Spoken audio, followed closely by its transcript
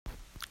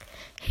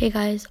Hey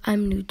guys,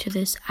 I'm new to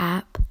this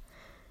app,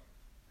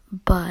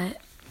 but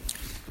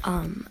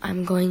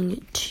I'm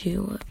going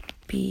to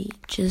be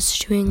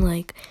just doing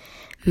like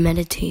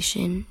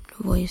meditation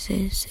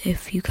voices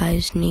if you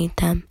guys need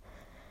them.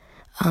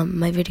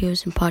 My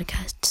videos and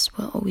podcasts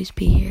will always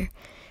be here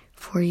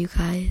for you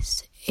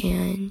guys,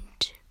 and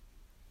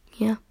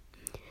yeah,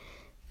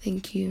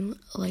 thank you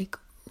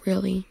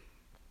really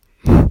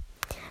for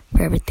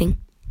everything.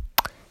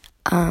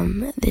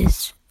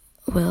 This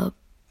will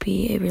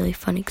be a really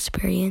fun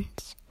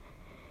experience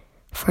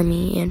for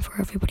me and for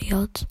everybody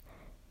else.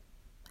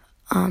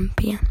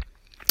 But yeah,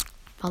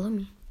 follow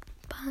me.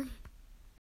 Bye.